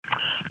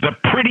The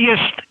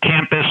prettiest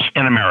campus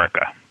in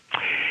America.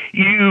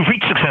 You've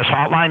reached Success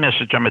Hotline,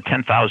 message number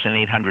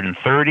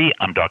 10,830.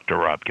 I'm Dr.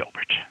 Rob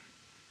Gilbert.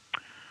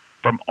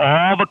 From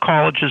all the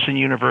colleges and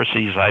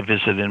universities I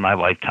visited in my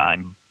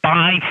lifetime,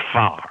 by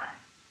far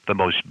the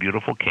most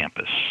beautiful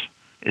campus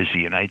is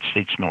the United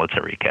States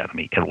Military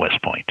Academy at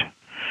West Point.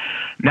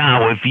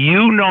 Now, if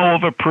you know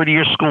of a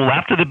prettier school,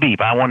 after the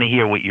beep, I want to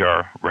hear what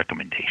your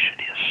recommendation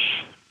is.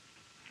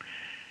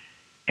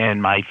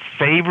 And my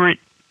favorite,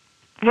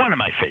 one of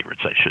my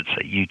favorites, I should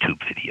say,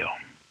 YouTube video,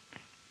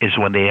 is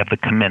when they have the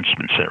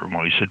commencement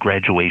ceremonies, the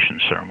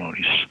graduation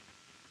ceremonies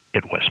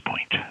at West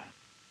Point.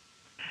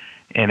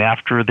 And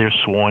after they're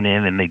sworn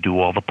in and they do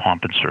all the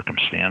pomp and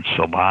circumstance,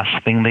 the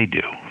last thing they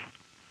do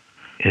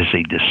is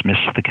they dismiss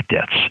the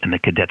cadets, and the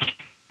cadets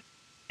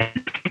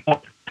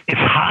as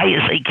high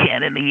as they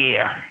can in the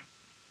air.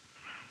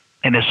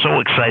 And they're so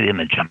excited and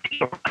they're jumping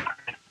around.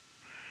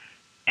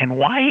 And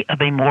why are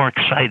they more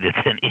excited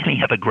than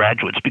any other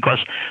graduates? Because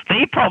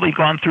they've probably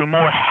gone through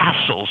more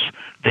hassles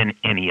than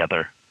any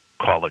other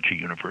college or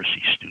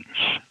university students.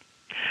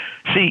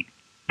 See,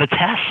 the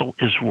tassel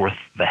is worth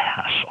the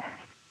hassle.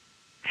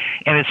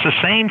 And it's the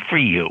same for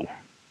you.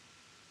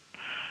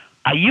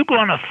 Are you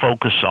going to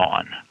focus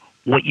on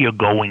what you're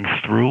going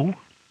through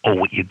or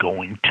what you're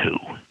going to?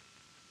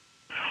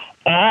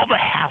 All the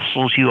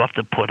hassles you have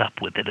to put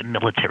up with at a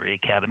military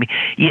academy,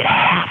 you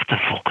have to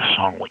focus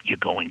on what you're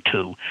going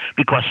to.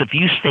 Because if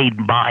you stayed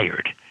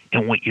mired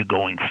in what you're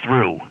going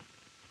through,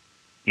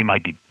 you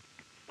might be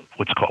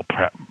what's called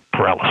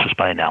paralysis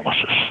by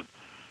analysis.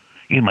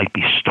 You might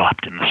be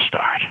stopped in the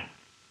start.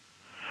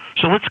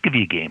 So let's give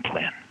you a game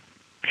plan.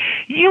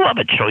 You have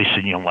a choice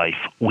in your life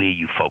where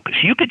you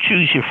focus. You could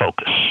choose your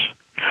focus.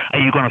 Are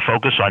you going to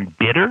focus on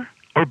bitter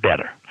or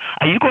better?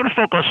 Are you going to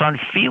focus on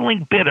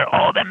feeling bitter?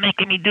 Oh, they're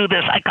making me do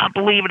this. I can't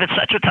believe it. It's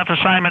such a tough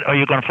assignment. Or are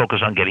you going to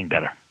focus on getting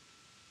better?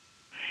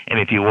 And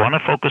if you want to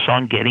focus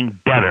on getting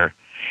better,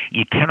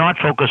 you cannot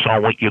focus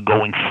on what you're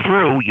going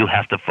through. You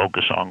have to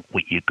focus on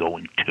what you're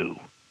going to.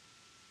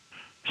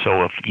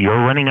 So if you're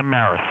running a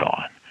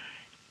marathon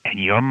and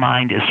your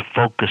mind is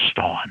focused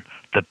on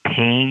the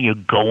pain you're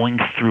going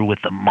through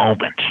at the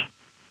moment,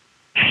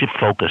 you should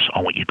focus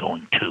on what you're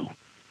going to,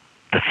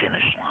 the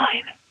finish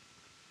line.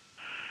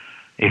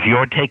 If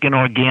you're taking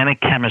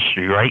organic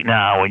chemistry right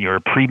now and you're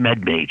a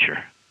pre-med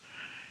major,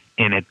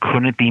 and it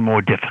couldn't be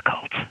more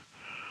difficult,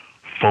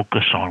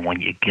 focus on when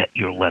you get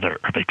your letter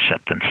of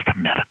acceptance to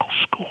medical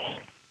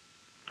school.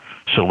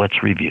 So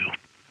let's review.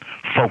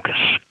 Focus,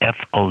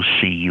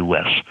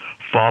 F-O-C-U-S.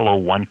 Follow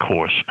one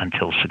course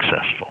until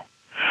successful.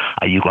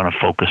 Are you going to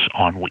focus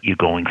on what you're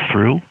going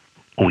through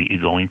or what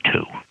you're going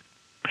to?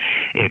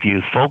 If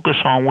you focus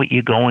on what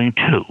you're going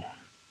to,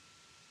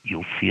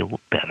 you'll feel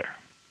better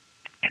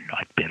and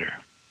not bitter.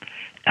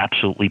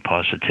 Absolutely,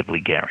 positively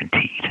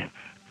guaranteed.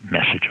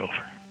 Message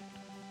over.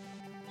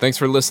 Thanks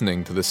for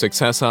listening to the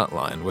Success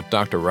Hotline with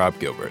Dr. Rob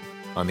Gilbert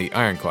on the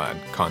Ironclad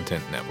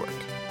Content Network.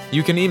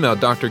 You can email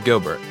Dr.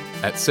 Gilbert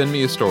at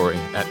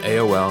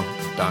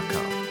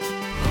sendmeastory@aol.com.